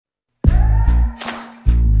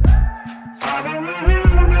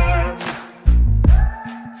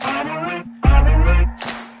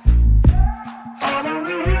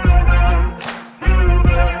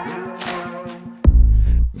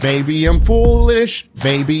Maybe I'm foolish,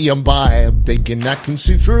 maybe I'm blind, thinking I can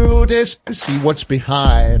see through this and see what's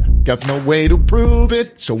behind. Got no way to prove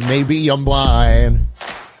it, so maybe I'm blind.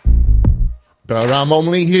 But I'm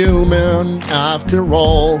only human after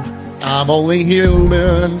all. I'm only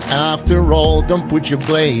human after all. Don't put your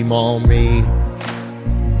blame on me.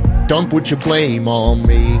 Don't put your blame on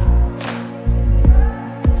me.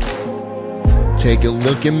 Take a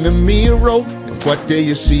look in the mirror, and what do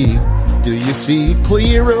you see? Do you see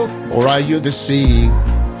clearer, or are you deceived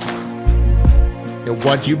in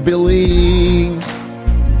what you believe?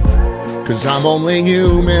 'Cause I'm only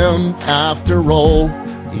human after all.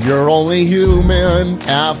 You're only human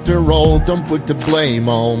after all. Don't put the blame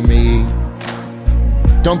on me.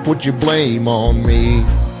 Don't put your blame on me.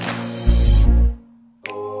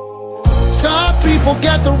 Some people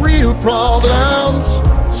get the real problems.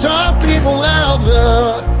 Some people have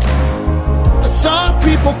the. Some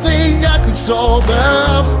people think I can solve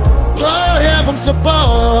them. Lord heavens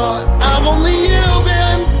above, I'm only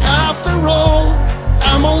human after all.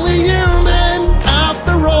 I'm only human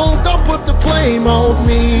after all. Don't put the blame on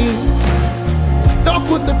me. Don't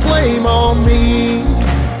put the blame on me.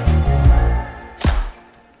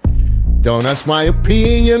 Don't ask my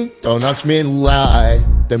opinion, don't ask me to lie.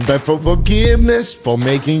 Then beg for forgiveness for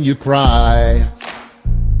making you cry.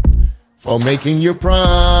 For making you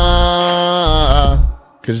cry.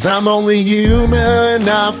 'Cause I'm only human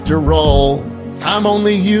after all. I'm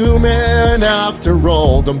only human after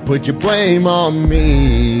all. Don't put your blame on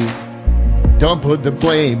me. Don't put the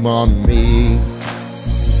blame on me.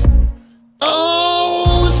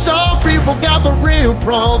 Oh, some people got the real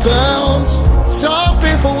problems. Some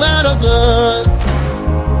people out of the.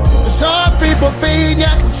 Some people think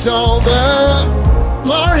I can solve them.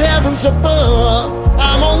 Lord heavens above,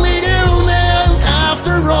 I'm only human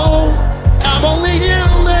after all. I'm only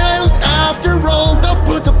human after all. Don't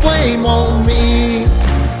put the blame on me.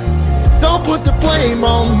 Don't put the blame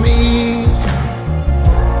on me.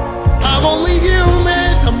 I'm only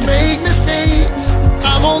human, I make mistakes.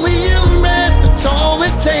 I'm only human, that's all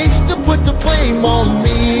it takes. To put the blame on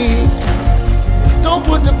me. Don't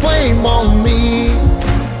put the blame on me.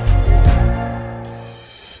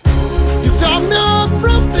 You've got no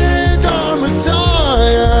prophet or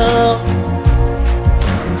Messiah.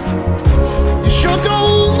 You should go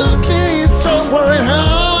looking somewhere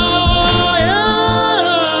higher.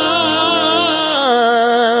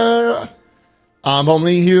 I'm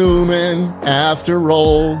only human after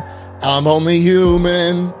all. I'm only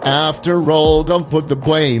human after all. Don't put the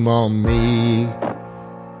blame on me.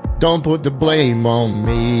 Don't put the blame on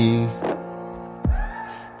me.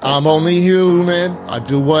 I'm only human, I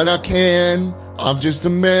do what I can. I'm just a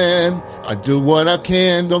man, I do what I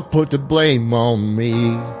can. Don't put the blame on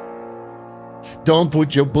me. Don't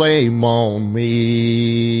put your blame on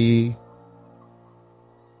me.